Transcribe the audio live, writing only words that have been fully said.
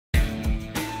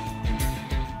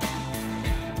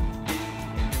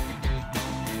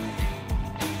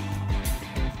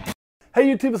Hey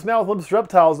YouTube, it's Matt with Olympus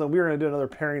Reptiles, and we're going to do another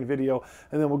pairing video,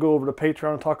 and then we'll go over to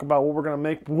Patreon and talk about what we're going to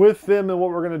make with them and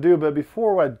what we're going to do. But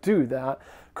before I do that,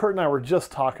 Kurt and I were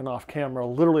just talking off camera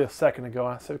literally a second ago.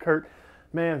 I said, Kurt,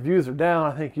 man, views are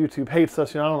down. I think YouTube hates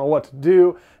us. You know, I don't know what to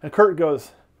do. And Kurt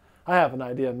goes, I have an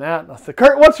idea, Matt. And I said,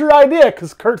 Kurt, what's your idea?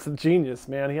 Because Kurt's a genius,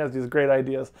 man. He has these great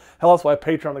ideas. Hell, that's why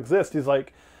Patreon exists. He's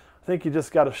like, I think you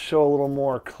just got to show a little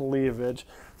more cleavage.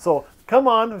 So come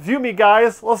on, view me,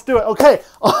 guys. Let's do it. Okay,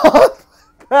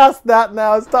 past that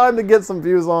now. It's time to get some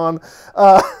views on,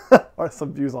 or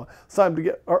some views on. It's time to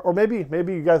get, or maybe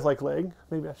you guys like leg.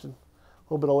 Maybe I should, a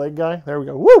little bit of leg guy. There we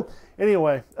go. Woo!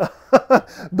 Anyway,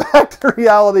 back to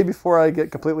reality before I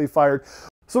get completely fired.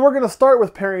 So we're going to start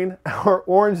with pairing our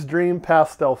Orange Dream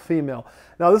Pastel female.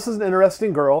 Now this is an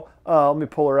interesting girl. Let me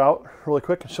pull her out really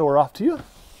quick and show her off to you.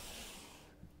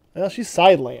 Well, she's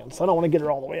side laying, so I don't want to get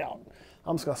her all the way out.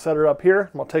 I'm just going to set her up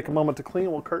here. I'll take a moment to clean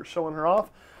while Kurt's showing her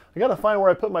off. I got to find where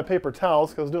I put my paper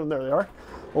towels because there they are.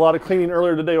 A lot of cleaning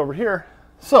earlier today over here.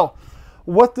 So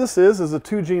what this is a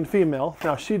 2-gene female.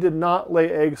 Now she did not lay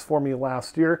eggs for me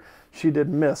last year. She did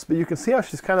miss, but you can see how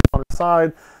she's kind of on her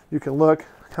side. You can look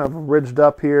kind of ridged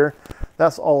up here.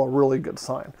 That's all a really good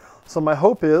sign. So my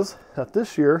hope is that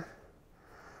this year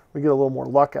we get a little more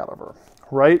luck out of her.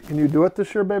 Right? Can you do it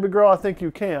this year, baby girl? I think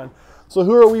you can. So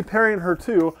who are we pairing her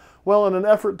to? Well, in an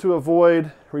effort to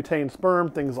avoid retained sperm,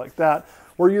 things like that,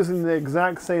 we're using the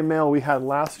exact same male we had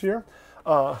last year.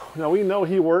 Now we know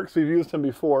he works. We've used him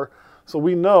before. So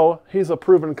we know he's a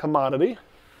proven commodity.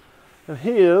 And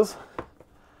he is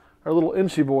our little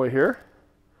inchy boy here.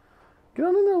 Get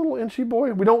on in there, little inchy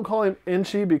boy. We don't call him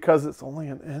inchy because it's only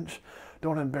an inch.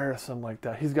 Don't embarrass him like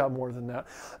that. He's got more than that.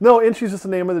 No, inchy's just the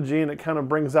name of the gene. It kind of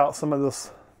brings out some of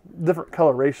this different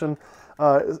coloration.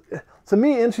 To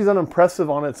me, inchy's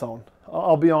unimpressive on its own.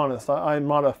 I'll be honest. I'm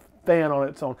not a fan on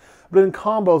its own. But in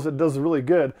combos, it does really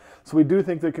good. So we do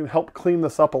think they can help clean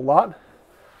this up a lot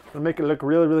and make it look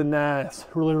really, really nice.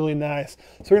 Really, really nice.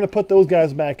 So we're going to put those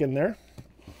guys back in there.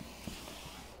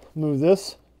 Move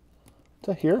this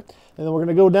to here. And then we're going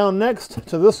to go down next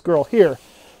to this girl here.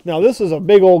 Now this is a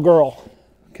big old girl,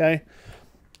 okay?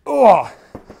 Oh,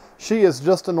 she is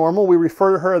just a normal. We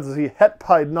refer to her as the het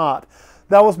pied knot.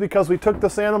 That was because we took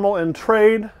this animal in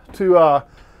trade to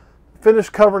finish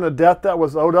covering a debt that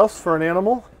was owed us for an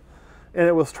animal, and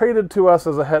it was traded to us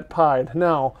as a het pied.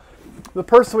 Now, the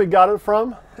person we got it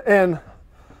from, and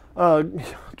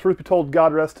truth be told,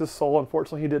 God rest his soul,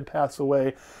 unfortunately he did pass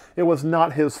away. It was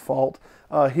not his fault.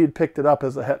 He had picked it up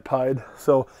as a het pied,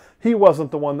 so he wasn't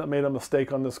the one that made a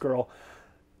mistake on this girl.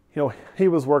 You know, he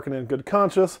was working in good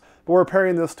conscience, but we're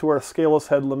pairing this to our scaleless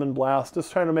head lemon blast,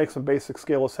 just trying to make some basic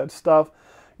scaleless head stuff.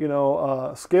 You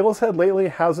know, scaleless head lately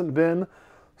hasn't been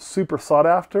super sought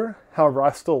after. However,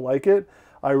 I still like it.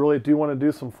 I really do want to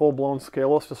do some full-blown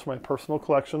scaleless just for my personal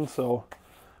collection, so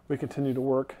we continue to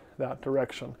work that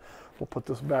direction. We'll put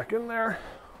this back in there.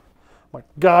 My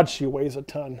God, she weighs a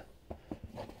ton.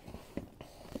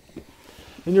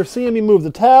 And you're seeing me move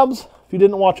the tabs. If you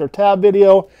didn't watch our tab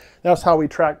video, that's how we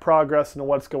track progress and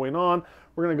what's going on.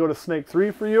 We're going to go to snake 3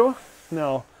 for you.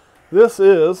 Now, this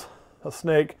is a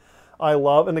snake I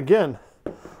love. And again,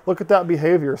 look at that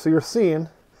behavior. So you're seeing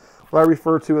what I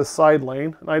refer to as side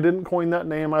lane. And I didn't coin that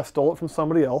name. I stole it from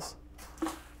somebody else.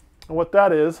 And what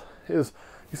that is you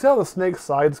see how the snake's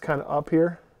side's kind of up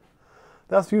here?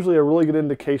 That's usually a really good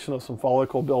indication of some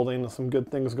follicle building and some good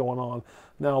things going on.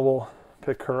 Now we'll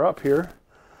pick her up here.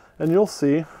 And you'll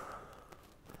see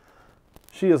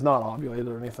she is not ovulated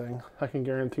or anything. I can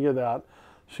guarantee you that.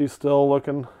 She's still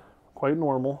looking quite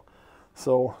normal.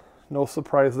 So no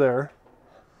surprise there.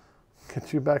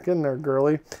 Get you back in there,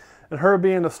 girly. And her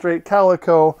being a straight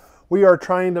calico, we are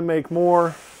trying to make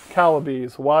more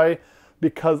calibes. Why?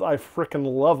 Because I frickin'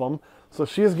 love them. So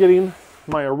she's getting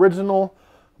my original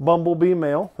bumblebee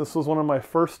male. This was one of my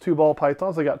first 2 ball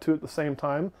pythons. I got 2 at the same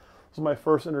time. This was my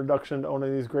first introduction to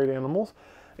owning these great animals.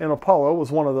 And Apollo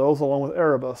was one of those, along with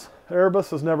Erebus.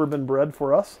 Erebus has never been bred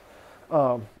for us.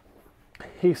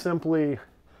 He simply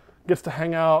gets to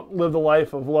hang out, live the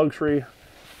life of luxury,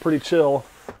 pretty chill.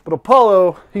 But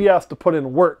Apollo, he has to put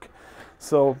in work.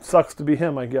 So, sucks to be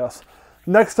him, I guess.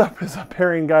 Next up is a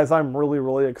pairing, guys, I'm really,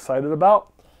 really excited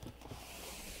about.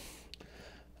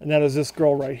 And that is this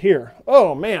girl right here.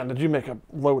 Oh, man, did you make a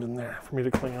load in there for me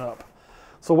to clean up.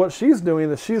 So what she's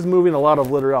doing is she's moving a lot of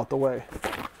litter out the way.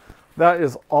 That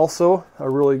is also a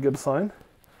really good sign.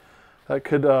 That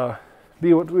could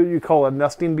be what you call a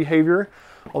nesting behavior.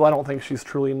 Although I don't think she's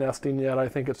truly nesting yet. I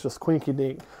think it's just quinky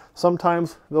dink.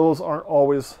 Sometimes those aren't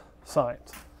always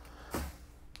signs.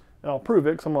 And I'll prove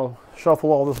it because I'm going to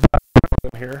shuffle all this back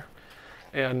in here.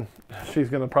 And she's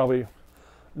going to probably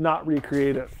not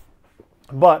recreate it.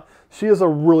 But she is a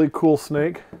really cool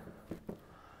snake.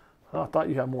 Oh, I thought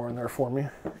you had more in there for me.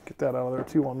 Get that out of there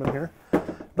too while I'm in here.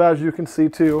 But as you can see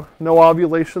too, no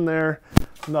ovulation there,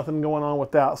 nothing going on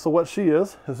with that. So what she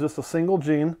is just a single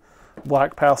gene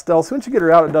black pastel. So once you get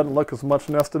her out, it doesn't look as much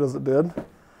nested as it did.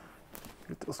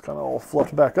 Get this kind of all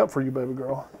fluffed back up for you, baby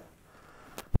girl.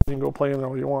 You can go play in there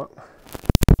all you want.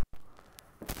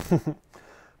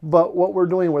 But what we're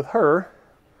doing with her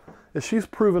is she's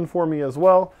proven for me as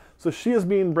well. So she is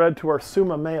being bred to our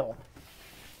Suma male.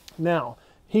 Now,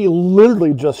 he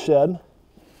literally just shed.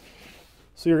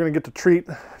 So you're going to get to treat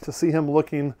to see him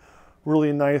looking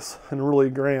really nice and really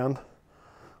grand.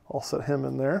 I'll set him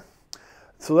in there.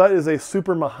 So that is a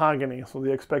super mahogany. So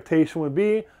the expectation would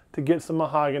be to get some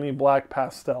mahogany black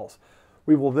pastels.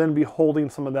 We will then be holding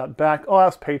some of that back. I'll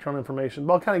ask Patreon information,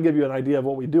 but I'll kind of give you an idea of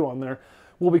what we do on there.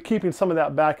 We'll be keeping some of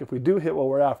that back if we do hit what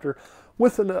we're after,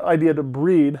 with an idea to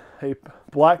breed a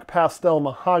black pastel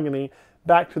mahogany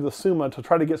back to the Suma to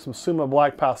try to get some Suma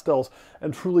black pastels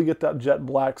and truly get that jet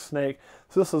black snake.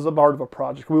 So this is a part of a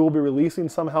project. We will be releasing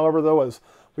some, however, though, as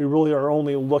we really are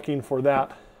only looking for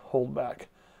that holdback.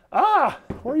 Ah,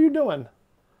 what are you doing?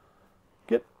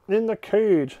 Get in the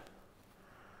cage.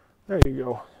 There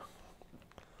you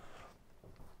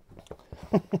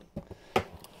go.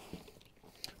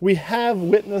 We have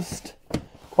witnessed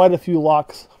quite a few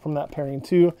locks from that pairing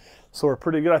too, so we're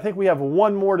pretty good. I think we have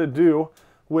one more to do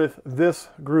with this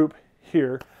group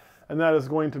here, and that is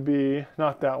going to be,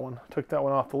 not that one, took that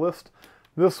one off the list,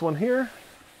 this one here.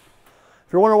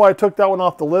 If you're wondering why I took that one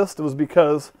off the list, it was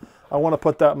because I want to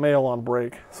put that male on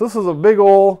break. So this is a big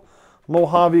old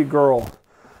Mojave girl.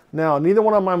 Now, neither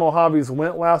one of my Mojaves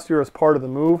went last year as part of the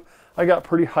move. I got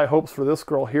pretty high hopes for this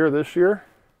girl here this year.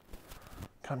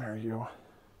 Come here, you.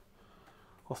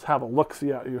 Let's have a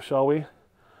look-see at you, shall we?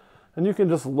 And you can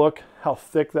just look how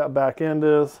thick that back end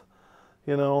is.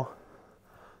 You know,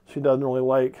 she doesn't really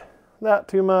like that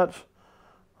too much.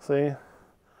 See?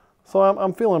 So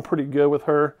I'm feeling pretty good with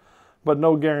her, but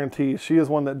no guarantees. She is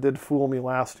one that did fool me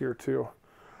last year too.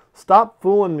 Stop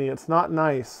fooling me. It's not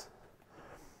nice.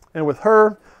 And with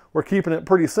her, we're keeping it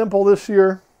pretty simple this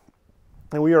year.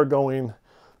 And we are going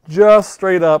just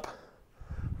straight up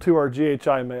to our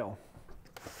GHI male.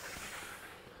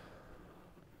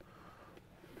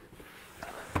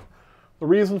 The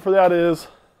reason for that is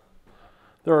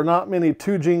there are not many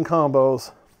 2-gene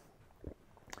combos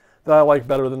that I like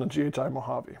better than the GHI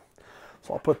Mojave.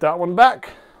 So I'll put that one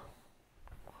back.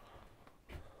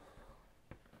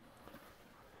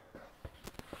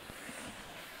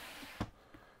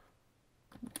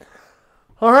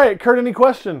 All right, Kurt, any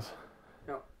questions?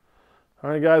 No.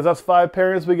 All right, guys, that's 5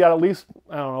 pairings. We got at least,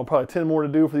 I don't know, probably 10 more to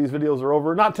do for these videos are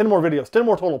over. Not 10 more videos, 10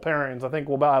 more total pairings. I think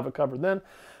we'll about have it covered then.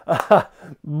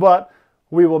 But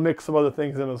we will mix some other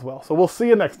things in as well. So we'll see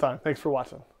you next time. Thanks for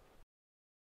watching.